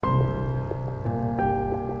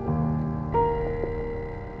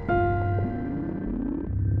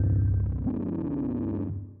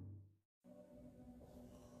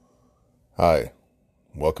Hi,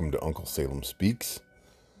 welcome to Uncle Salem Speaks.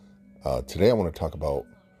 Today I want to talk about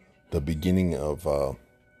the beginning of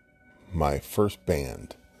my first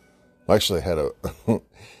band. I actually had a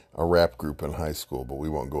a rap group in high school, but we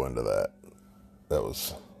won't go into that. That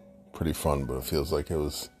was pretty fun, but it feels like it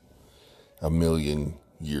was a million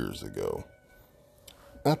years ago.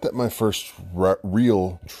 Not that my first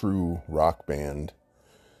real, true rock band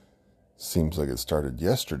seems like it started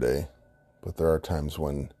yesterday, but there are times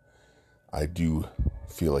when I do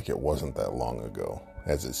feel like it wasn't that long ago,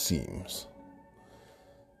 as it seems.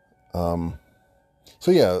 So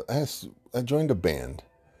yeah, I joined a band.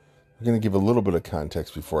 I'm going to give a little bit of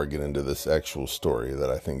context before I get into this actual story that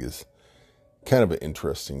I think is kind of an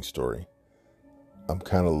interesting story. I'm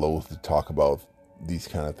kind of loath to talk about these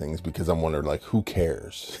kind of things because I'm wondering, like, who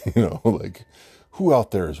cares? Like, who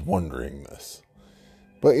out there is wondering this?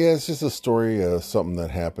 But yeah, it's just a story of something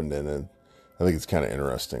that happened, and I think it's kind of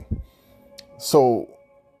interesting. So,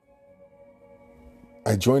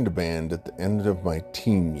 I joined a band at the end of my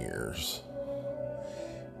teen years.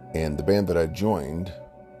 And the band that I joined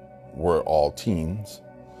were all teens.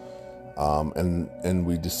 And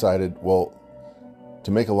we decided, well,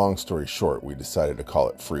 to make a long story short, we decided to call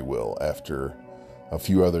it Free Will after a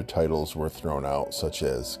few other titles were thrown out, such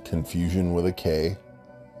as Confusion with a K.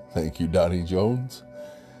 Thank you, Donnie Jones.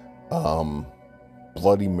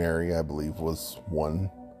 Bloody Mary, I believe, was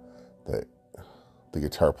one that the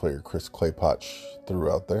guitar player Chris Claypotch threw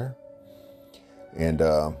out there. And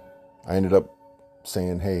I ended up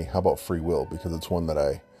saying, hey, how about Free Will? Because it's one that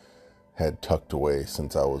I had tucked away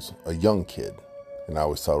since I was a young kid. And I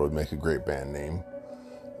always thought it would make a great band name.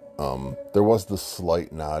 There was the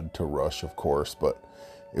slight nod to Rush, of course, but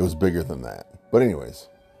it was bigger than that. But anyways,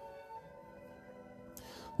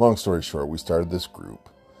 long story short, we started this group.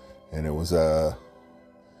 And it was early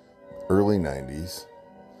 90s.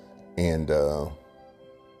 And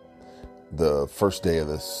the first day of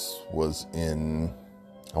this was in,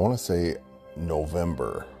 I want to say,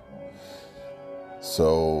 November.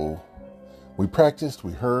 So we practiced,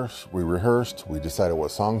 we rehearsed, we decided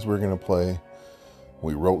what songs we were going to play.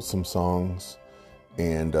 We wrote some songs,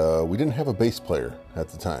 and we didn't have a bass player at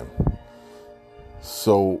the time.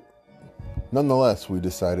 So nonetheless, we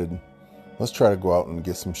decided, let's try to go out and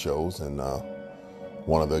get some shows, and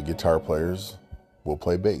one of the guitar players will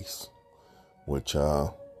play bass, which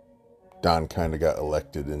Don kind of got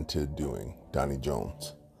elected into doing, Donnie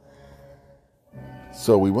Jones.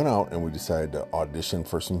 So we went out and we decided to audition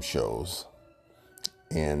for some shows.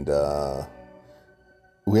 And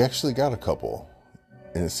we actually got a couple.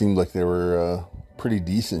 And it seemed like they were pretty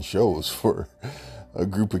decent shows for a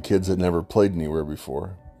group of kids that never played anywhere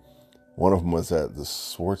before. One of them was at the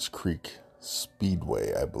Swartz Creek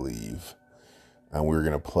Speedway, I believe. And we were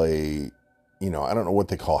going to play, I don't know what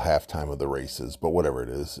they call halftime of the races, but whatever it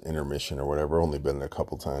is, intermission or whatever. Only been there a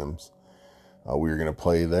couple times. We were going to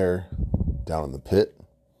play there down in the pit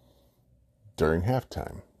during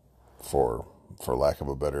halftime, for lack of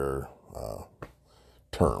a better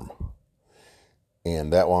term.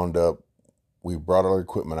 And that wound up, we brought our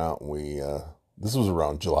equipment out, and this was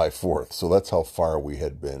around July 4th, so that's how far we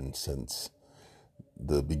had been since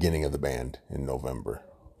the beginning of the band in November.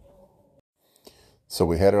 So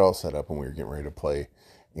we had it all set up, and we were getting ready to play,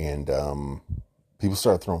 and people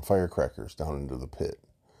started throwing firecrackers down into the pit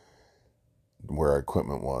where our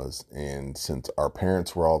equipment was. And since our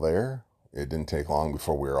parents were all there, it didn't take long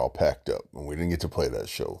before we were all packed up, and we didn't get to play that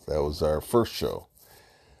show. That was our first show.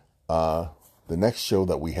 The next show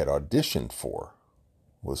that we had auditioned for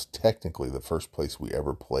was technically the first place we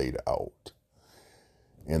ever played out,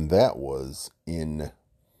 and that was in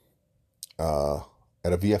at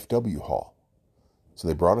a VFW hall. So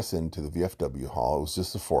they brought us into the VFW hall. It was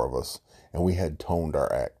just the four of us, and we had toned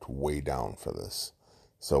our act way down for this.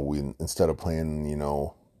 So we, instead of playing,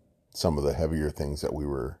 some of the heavier things that we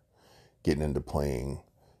were getting into playing,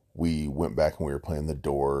 we went back and we were playing The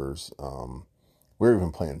Doors. We were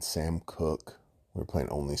even playing Sam Cooke. We were playing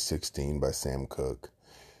Only 16 by Sam Cooke.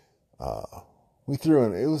 We threw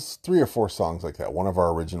in, it was 3 or 4 songs like that. One of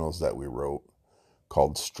our originals that we wrote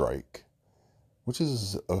called Strike, which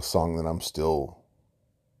is a song that I'm still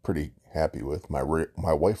pretty happy with. My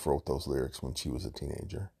wife wrote those lyrics when she was a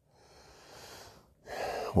teenager.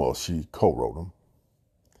 Well, she co-wrote them.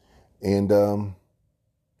 And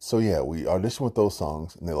so yeah, we auditioned with those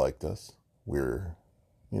songs, and they liked us. We were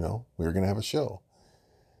going to have a show.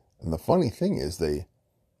 And the funny thing is, they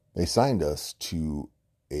signed us to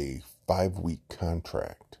a 5-week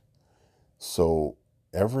contract. So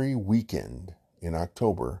every weekend in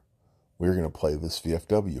October, we were going to play this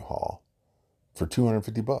VFW hall for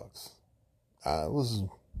 $250. It was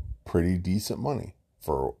pretty decent money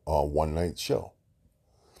for a one night show.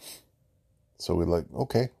 So we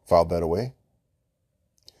filed that away.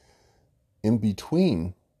 In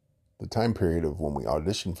between the time period of when we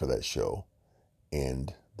auditioned for that show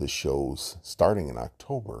and the shows starting in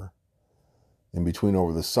October, in between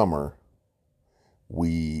over the summer,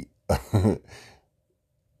 we,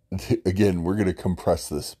 again, we're going to compress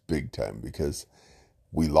this big time because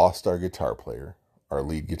we lost our guitar player, our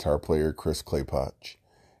lead guitar player, Chris Claypotch.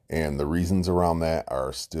 And the reasons around that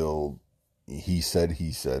are still, he said,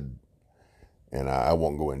 and I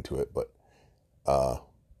won't go into it, but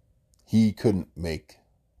he couldn't make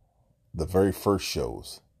the very first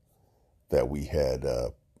shows that we had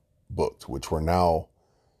booked, which were now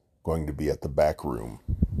going to be at the Back Room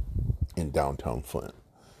in downtown Flint.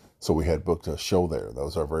 So we had booked a show there. That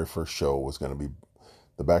was our very first show, was going to be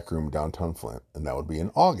the Back Room downtown Flint, and that would be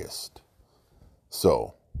in August.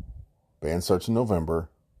 So band starts in November.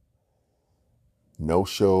 No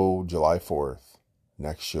show July 4th.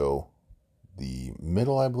 Next show the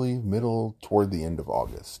middle toward the end of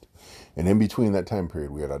August. And in between that time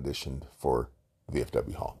period, we had auditioned for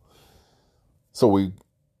VFW Hall. So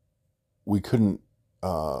we couldn't,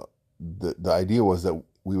 the idea was that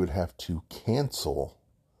we would have to cancel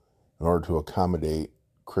in order to accommodate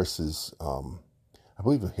Chris's, I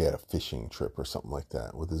believe he had a fishing trip or something like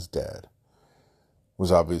that with his dad. It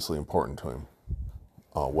was obviously important to him,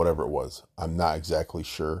 whatever it was. I'm not exactly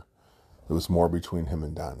sure. It was more between him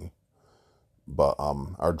and Donnie. But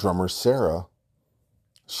our drummer, Sarah,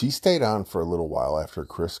 she stayed on for a little while after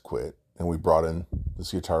Chris quit. And we brought in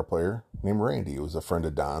this guitar player named Randy. He was a friend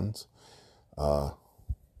of Don's.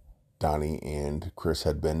 Donnie and Chris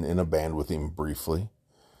had been in a band with him briefly.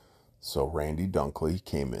 So Randy Dunkley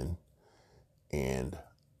came in. And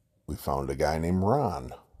we found a guy named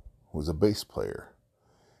Ron, who was a bass player.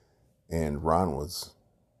 And Ron was,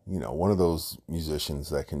 one of those musicians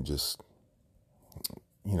that can just...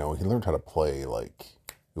 he learned how to play like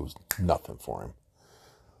it was nothing for him.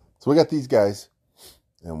 So we got these guys,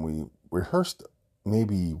 and we rehearsed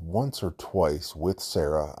maybe once or twice with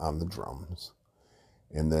Sarah on the drums.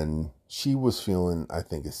 And then she was feeling, I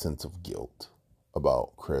think, a sense of guilt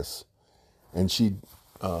about Chris. And she,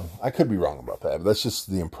 I could be wrong about that, but that's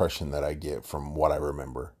just the impression that I get from what I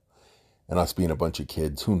remember. And us being a bunch of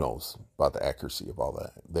kids, who knows about the accuracy of all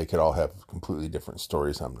that. They could all have completely different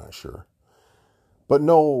stories, I'm not sure. But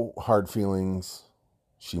no hard feelings.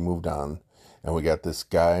 She moved on. And we got this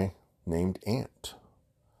guy named Ant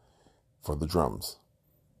for the drums.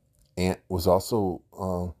 Ant was also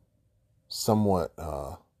somewhat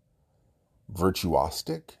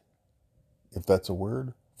virtuosic, if that's a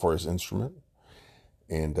word, for his instrument.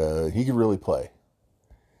 And he could really play.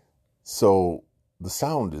 So the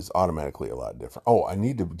sound is automatically a lot different. Oh, I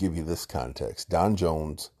need to give you this context. Don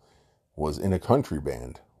Jones was in a country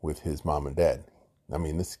band with his mom and dad. I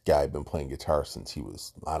mean, this guy had been playing guitar since he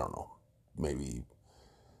was, I don't know, maybe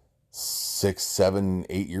 6, 7,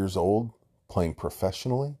 8 years old, playing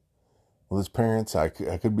professionally with his parents. I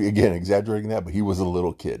could be, again, exaggerating that, but he was a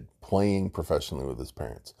little kid playing professionally with his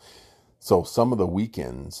parents. So some of the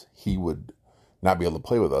weekends, he would not be able to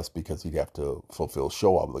play with us because he'd have to fulfill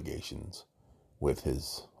show obligations with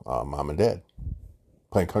his mom and dad,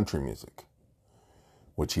 playing country music,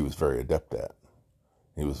 which he was very adept at.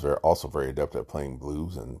 He was also very adept at playing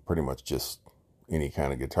blues and pretty much just any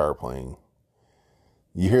kind of guitar playing.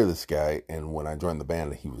 You hear this guy, and when I joined the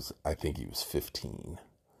band, I think he was 15.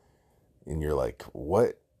 And you're like,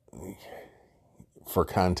 what? For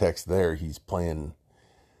context there, he's playing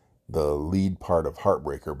the lead part of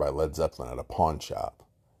Heartbreaker by Led Zeppelin at a pawn shop.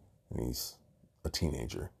 And he's a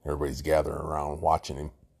teenager. Everybody's gathering around watching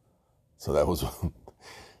him. So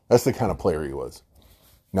that's the kind of player he was.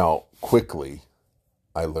 Now, quickly,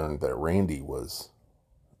 I learned that Randy was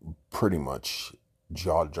pretty much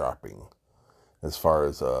jaw-dropping as far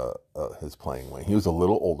as his playing went. He was a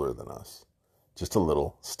little older than us. Just a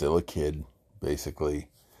little. Still a kid, basically.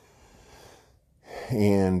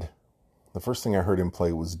 And the first thing I heard him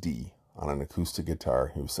play was D on an acoustic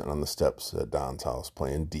guitar. He was sitting on the steps at Don's house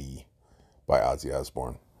playing D by Ozzy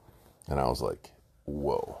Osbourne. And I was like,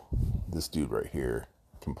 whoa, this dude right here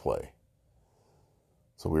can play.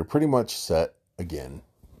 So we were pretty much set again.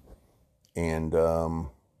 And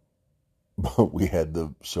we had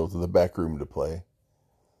the show to the Back Room to play.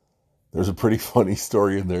 There's a pretty funny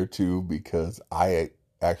story in there too, because I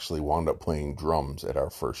actually wound up playing drums at our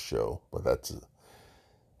first show, but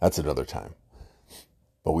that's another time.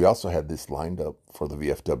 But we also had this lined up for the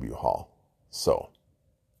VFW Hall. So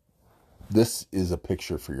this is a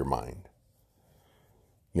picture for your mind.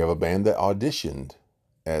 You have a band that auditioned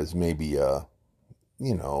as maybe a,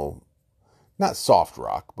 not soft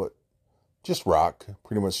rock, but just rock,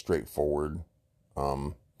 pretty much straightforward.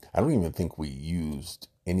 I don't even think we used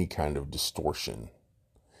any kind of distortion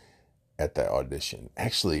at that audition.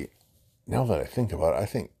 Actually, now that I think about it, I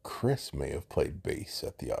think Chris may have played bass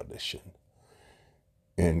at the audition.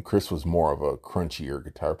 And Chris was more of a crunchier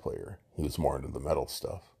guitar player. He was more into the metal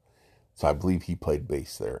stuff. So I believe he played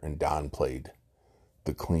bass there, and Don played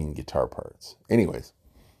the clean guitar parts. Anyways,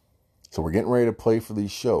 so we're getting ready to play for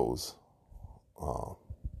these shows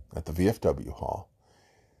at the VFW hall.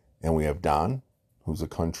 And we have Don, who's a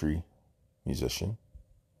country musician.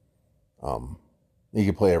 He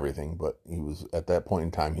could play everything, but he was, at that point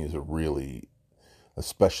in time, he was a really,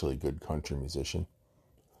 especially good country musician.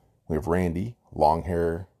 We have Randy, long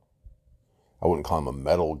hair. I wouldn't call him a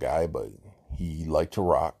metal guy, but he liked to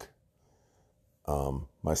rock.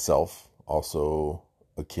 Myself, also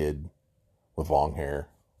a kid with long hair.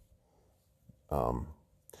 Then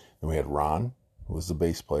we had Ron, who was the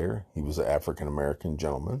bass player. He was an African-American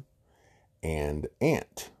gentleman. And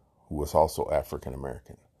Ant, who was also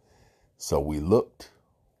African-American. So we looked,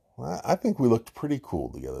 I think we looked pretty cool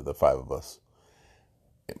together, the five of us.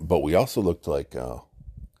 But we also looked like, I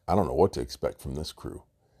don't know what to expect from this crew.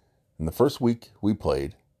 In the first week we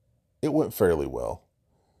played, it went fairly well.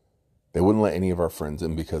 They wouldn't let any of our friends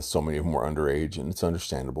in because so many of them were underage, and it's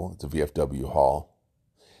understandable. It's a VFW hall.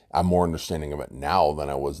 I'm more understanding of it now than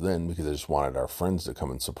I was then because I just wanted our friends to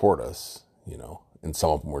come and support us, you know. And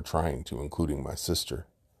some of them were trying to, including my sister.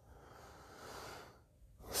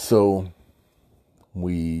 So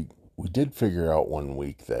we did figure out one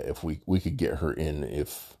week that if we could get her in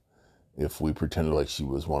if we pretended like she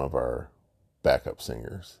was one of our backup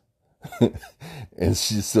singers. And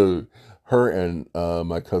her and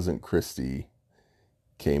my cousin Christy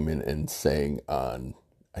came in and sang on,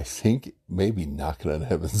 I think, maybe Knocking on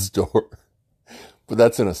Heaven's Door. But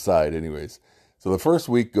that's an aside anyways. So the first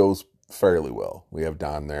week goes fairly well. We have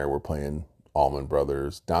Don there. We're playing Allman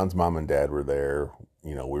Brothers. Don's mom and dad were there.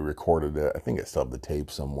 You know, we recorded it. I think I still have the tape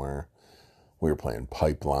somewhere. We were playing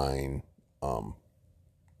Pipeline,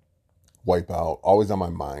 Wipeout, Always on My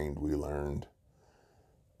Mind, we learned.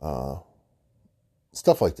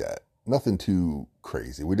 Stuff like that. Nothing too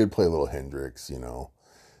crazy. We did play a little Hendrix, you know.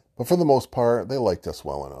 But for the most part, they liked us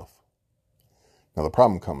well enough. Now the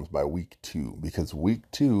problem comes by week 2, because week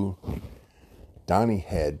 2, Donnie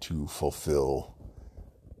had to fulfill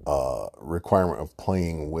a requirement of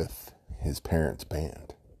playing with his parents'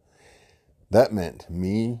 band. That meant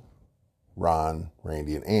me, Ron,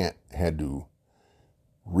 Randy, and Ant had to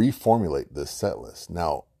reformulate this set list.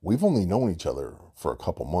 Now, we've only known each other for a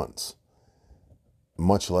couple months,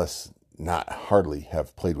 much less not hardly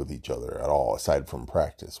have played with each other at all, aside from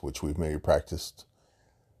practice, which we've maybe practiced.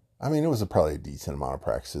 I mean, it was probably a decent amount of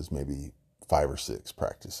practices, maybe 5 or 6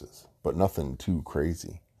 practices, but nothing too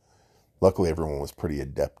crazy. Luckily, everyone was pretty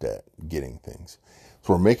adept at getting things.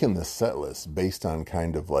 So we're making this set list based on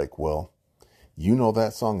kind of like, well, you know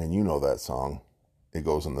that song and you know that song. It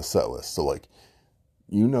goes in the set list. So like,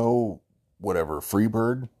 you know, whatever,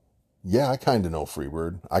 Freebird? Yeah, I kind of know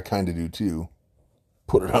Freebird. I kind of do too.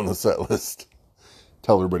 Put it on the set list.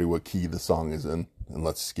 Tell everybody what key the song is in, and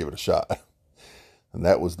let's just give it a shot. And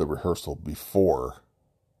that was the rehearsal before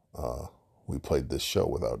we played this show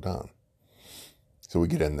without Don. So we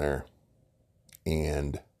get in there,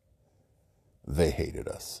 and they hated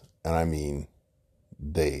us. And I mean,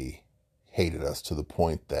 they hated us to the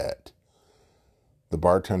point that the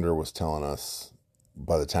bartender was telling us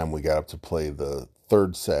by the time we got up to play the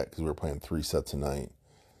third set, because we were playing 3 sets a night,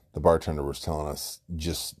 the bartender was telling us,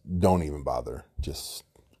 just don't even bother. Just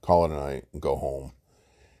call it a night and go home.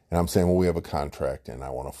 And I'm saying, well, we have a contract and I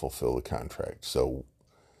want to fulfill the contract. So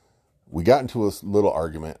we got into a little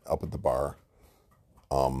argument up at the bar.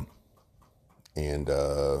 And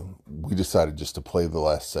we decided just to play the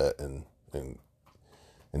last set and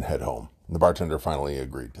head home. And the bartender finally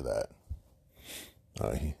agreed to that.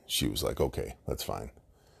 She was like, okay, that's fine.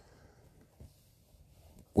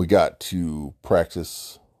 We got to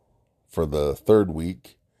practice for the third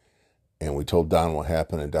week, and we told Don what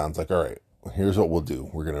happened, and Don's like, all right, here's what we'll do.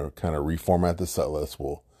 We're going to kind of reformat the set list.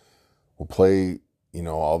 We'll play, you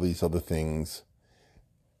know, all these other things.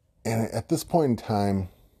 And at this point in time,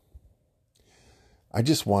 I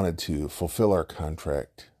just wanted to fulfill our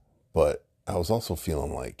contract, but I was also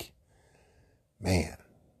feeling like, man,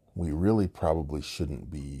 we really probably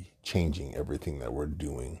shouldn't be changing everything that we're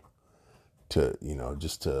doing to, you know,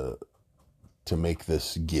 just to make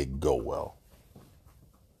this gig go well.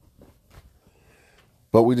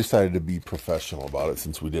 But we decided to be professional about it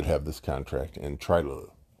since we did have this contract and try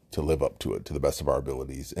to live up to it to the best of our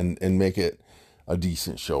abilities and make it a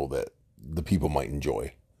decent show that the people might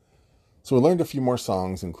enjoy. So we learned a few more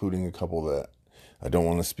songs, including a couple that I don't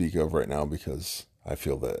want to speak of right now because I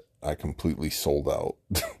feel that I completely sold out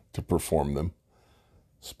to perform them,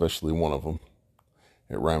 especially one of them.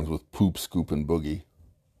 It rhymes with poop, scoop, and boogie,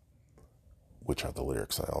 which are the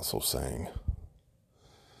lyrics I also sang.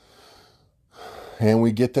 And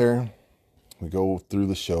we get there, we go through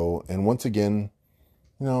the show, and once again,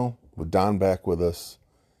 with Don back with us,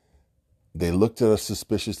 they looked at us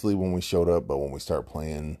suspiciously when we showed up, but when we start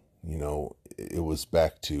playing, it was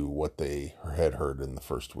back to what they had heard in the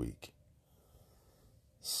first week.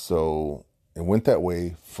 So it went that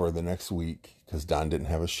way for the next week because Don didn't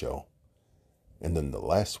have a show. And then the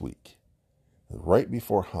last week, right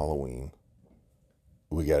before Halloween,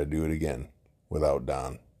 we got to do it again without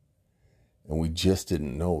Don. And we just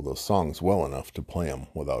didn't know those songs well enough to play them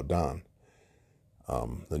without Don.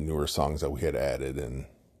 The newer songs that we had added and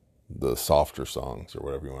the softer songs, or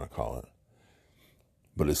whatever you want to call it.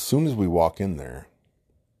 But as soon as we walk in there,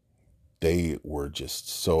 they were just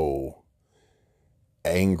so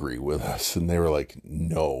angry with us. And they were like,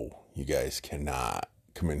 no, you guys cannot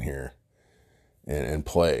come in here and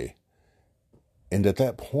play. And at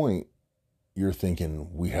that point, you're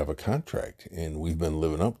thinking, we have a contract and we've been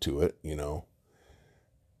living up to it,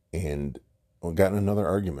 And we got in another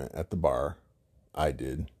argument at the bar. I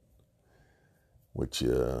did, which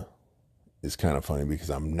is kind of funny because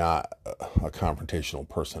I'm not a confrontational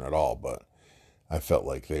person at all, but I felt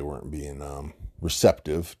like they weren't being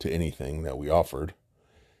receptive to anything that we offered,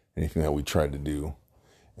 anything that we tried to do.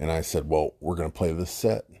 And I said, well, we're going to play this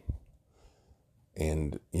set.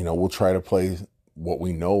 And, we'll try to play what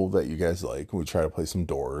we know that you guys like. We try to play some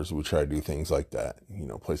Doors. We try to do things like that,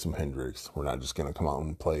 play some Hendrix. We're not just going to come out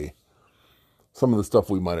and play some of the stuff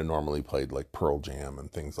we might have normally played, like Pearl Jam and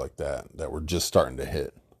things like that were just starting to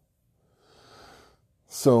hit.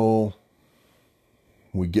 So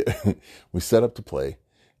we set up to play,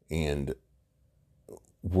 and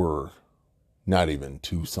we're not even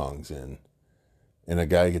 2 songs in, and a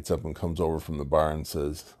guy gets up and comes over from the bar and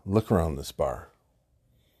says, look around this bar.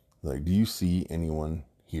 Like, do you see anyone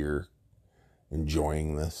here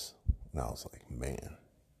enjoying this? And I was like, man,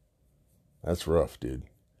 that's rough, dude.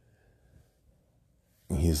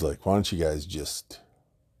 And he's like, why don't you guys just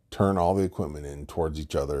turn all the equipment in towards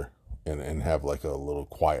each other and have like a little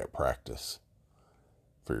quiet practice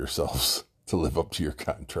for yourselves to live up to your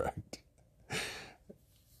contract.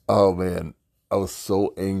 Oh man, I was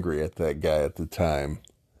so angry at that guy at the time.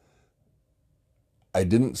 I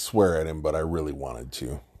didn't swear at him, but I really wanted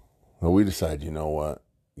to. Well, we decided, you know what?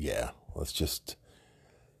 Yeah, let's just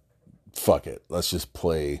fuck it. Let's just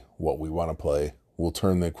play what we want to play. We'll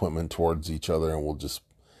turn the equipment towards each other and we'll just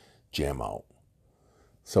jam out.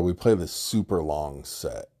 So we play this super long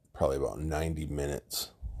set, probably about 90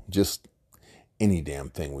 minutes. Just any damn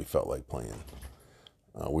thing we felt like playing.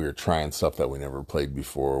 We were trying stuff that we never played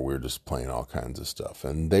before. We were just playing all kinds of stuff.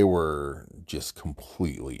 And they were just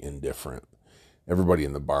completely indifferent. Everybody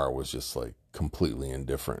in the bar was just like completely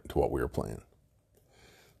indifferent to what we were playing.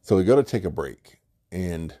 So we go to take a break.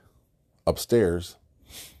 And upstairs,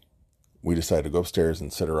 we decided to go upstairs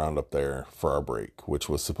and sit around up there for our break, which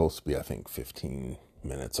was supposed to be, I think, 15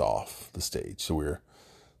 minutes off the stage. So we were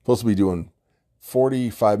supposed to be doing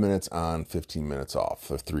 45 minutes on, 15 minutes off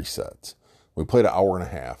for 3 sets. We played an hour and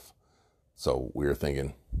a half. So we were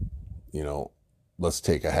thinking, let's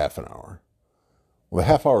take a half an hour. Well, the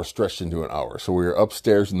half hour stretched into an hour. So we were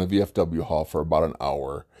upstairs in the VFW hall for about an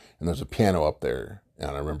hour. And there's a piano up there.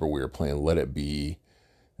 And I remember we were playing Let It Be.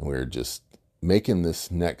 And we were just making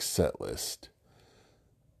this next set list,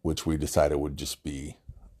 which we decided would just be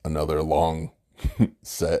another long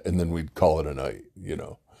set, and then we'd call it a night.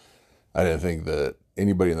 I didn't think that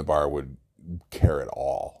anybody in the bar would care at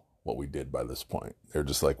all what we did by this point. They're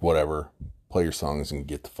just like, whatever, play your songs and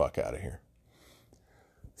get the fuck out of here.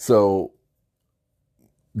 So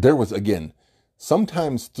there was, again,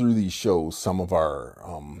 sometimes through these shows, some of our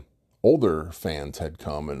older fans had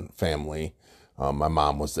come and family. My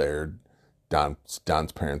mom was there.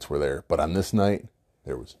 Don's parents were there. But on this night,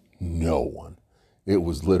 there was no one. It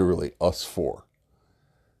was literally us 4.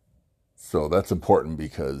 So that's important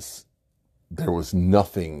because there was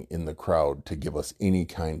nothing in the crowd to give us any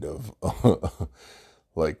kind of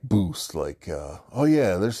like boost. Like, oh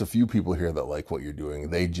yeah, there's a few people here that like what you're doing.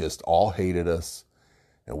 They just all hated us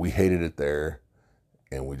and we hated it there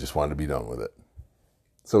and we just wanted to be done with it.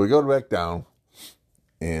 So we go back down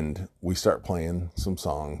and we start playing some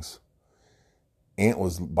songs. Ant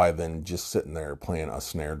was by then just sitting there playing a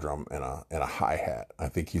snare drum and a hi-hat. I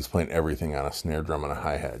think he was playing everything on a snare drum and a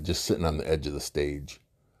hi-hat, just sitting on the edge of the stage.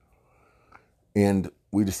 And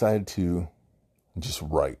we decided to just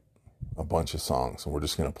write a bunch of songs, and we're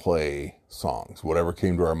just going to play songs. Whatever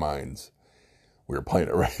came to our minds, we were playing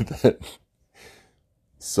it right then.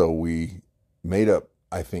 So we made up,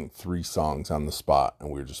 I think, 3 songs on the spot,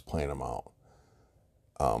 and we were just playing them out.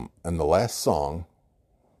 And the last song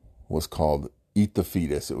was called Eat the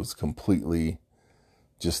Fetus. It was completely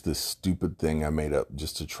just this stupid thing I made up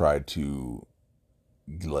just to try to,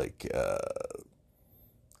 like,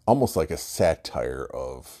 almost like a satire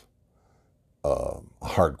of a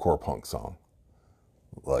hardcore punk song.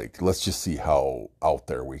 Like, let's just see how out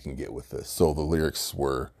there we can get with this. So the lyrics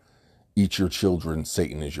were, "Eat your children,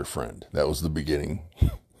 Satan is your friend." That was the beginning,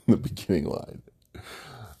 the beginning line.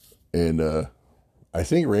 And I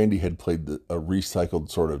think Randy had played a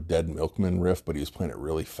recycled sort of Dead Milkman riff, but he was playing it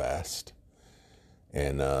really fast.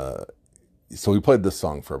 And so we played this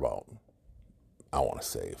song for about, I want to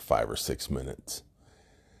say, 5 or 6 minutes.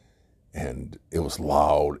 And it was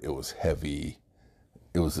loud, it was heavy,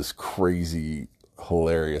 it was this crazy,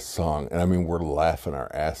 hilarious song. And I mean, we're laughing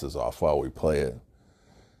our asses off while we play it.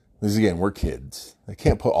 Because again, we're kids. I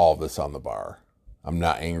can't put all this on the bar. I'm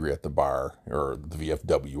not angry at the bar or the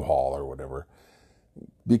VFW hall or whatever,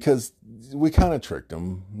 because we kind of tricked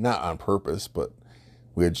them, not on purpose, but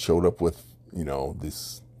we had showed up with, you know,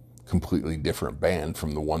 this completely different band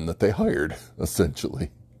from the one that they hired,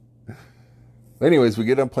 essentially. Anyways, we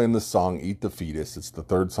get done playing this song, Eat the Fetus. It's the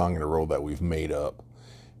 3rd song in a row that we've made up.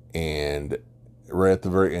 And right at the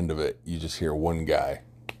very end of it, you just hear one guy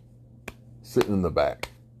sitting in the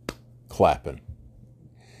back, clapping.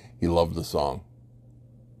 He loved the song.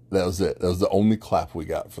 That was it. That was the only clap we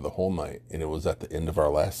got for the whole night. And it was at the end of our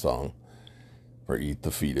last song for Eat the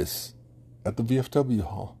Fetus at the VFW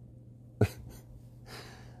hall.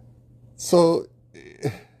 So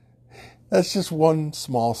that's just one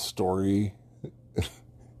small story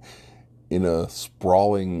in a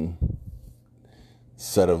sprawling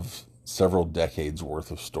set of several decades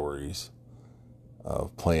worth of stories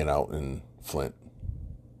of playing out in Flint.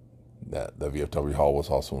 That the VFW hall was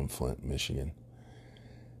also in Flint, Michigan.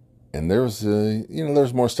 And there's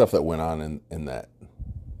there's more stuff that went on in that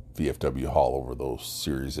VFW hall over those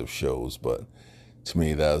series of shows, but to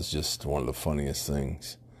me that was just one of the funniest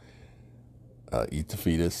things. Eat the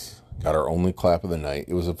Fetus got our only clap of the night.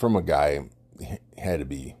 It was from a guy, he had to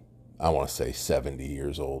be, I want to say 70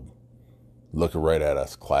 years old, looking right at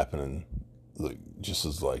us, clapping, and just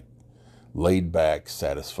as like laid back,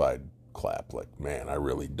 satisfied clap. Like, man, I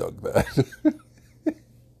really dug that.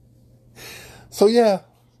 So yeah,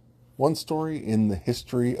 one story in the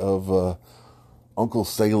history of Uncle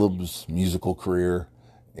Salem's musical career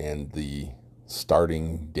and the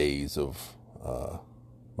starting days of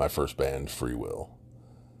my first band, Free Will.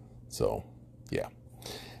 So, yeah.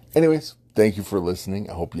 Anyways, thank you for listening.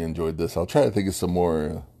 I hope you enjoyed this. I'll try to think of some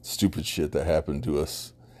more stupid shit that happened to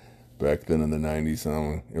us back then in the 90s.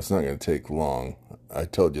 And it's not going to take long. I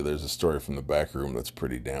told you there's a story from the back room that's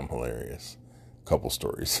pretty damn hilarious. A couple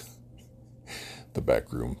stories. The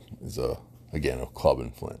back room is, again, a club in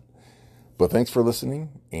Flint. But thanks for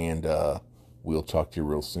listening, and we'll talk to you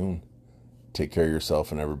real soon. Take care of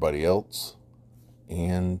yourself and everybody else,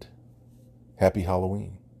 and happy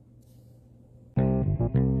Halloween.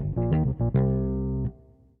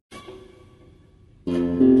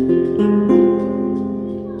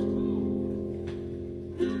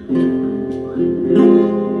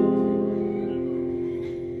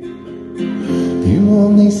 You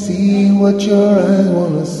only see what your eyes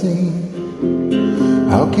want to see.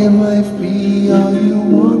 How can life be all you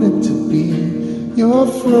want it to be? You're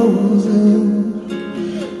frozen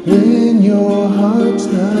when your heart's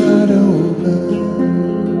not open.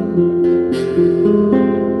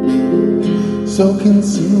 So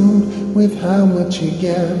consumed with how much you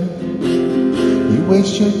get, you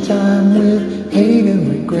waste your time with hate and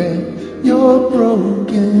regret. You're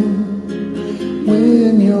broken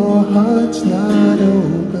when your heart's not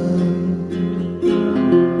open.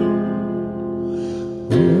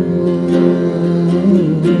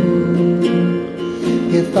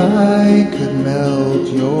 If I could melt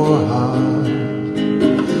your heart,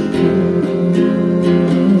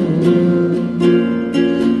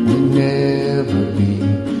 we'd never be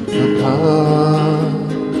apart.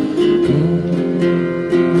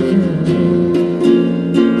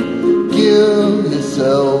 Give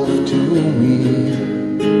yourself to me.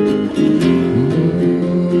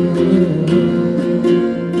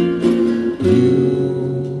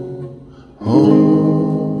 You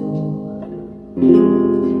hold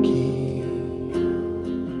the key.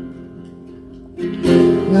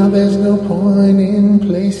 Now there's no point in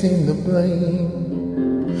placing the blame.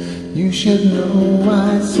 You should know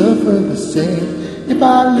I suffer the same. If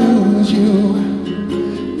I lose you,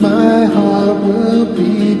 my heart will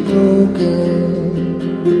be broken.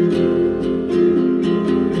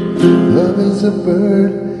 Love is a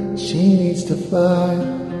bird, she needs to fly.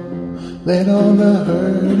 Let all the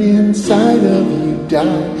hurt inside of you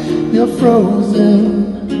die. You're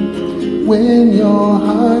frozen when your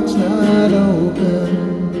heart's not open.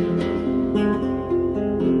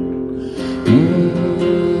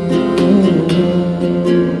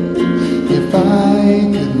 If I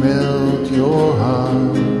could melt your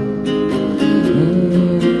heart,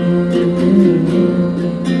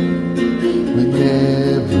 we'd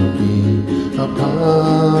never be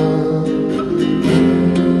apart.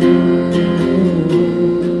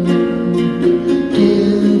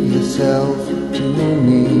 Give yourself to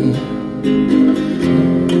me.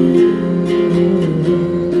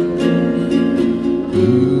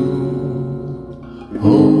 You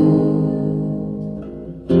hold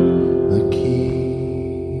the key.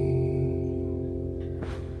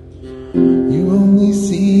 You only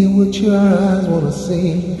see what your eyes want to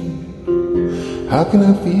see. How can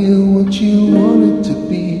I feel what you want it to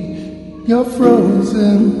be? You're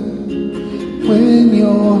frozen when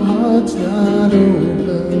your heart's not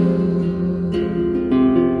open.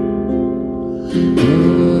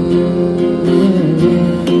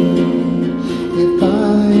 If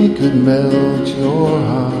I could melt your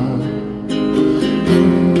heart,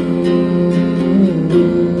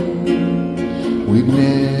 we'd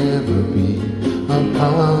never be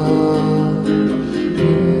apart.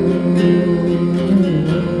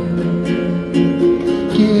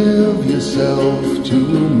 Give yourself to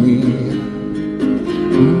me.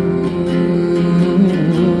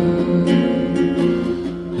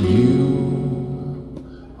 You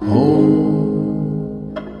hold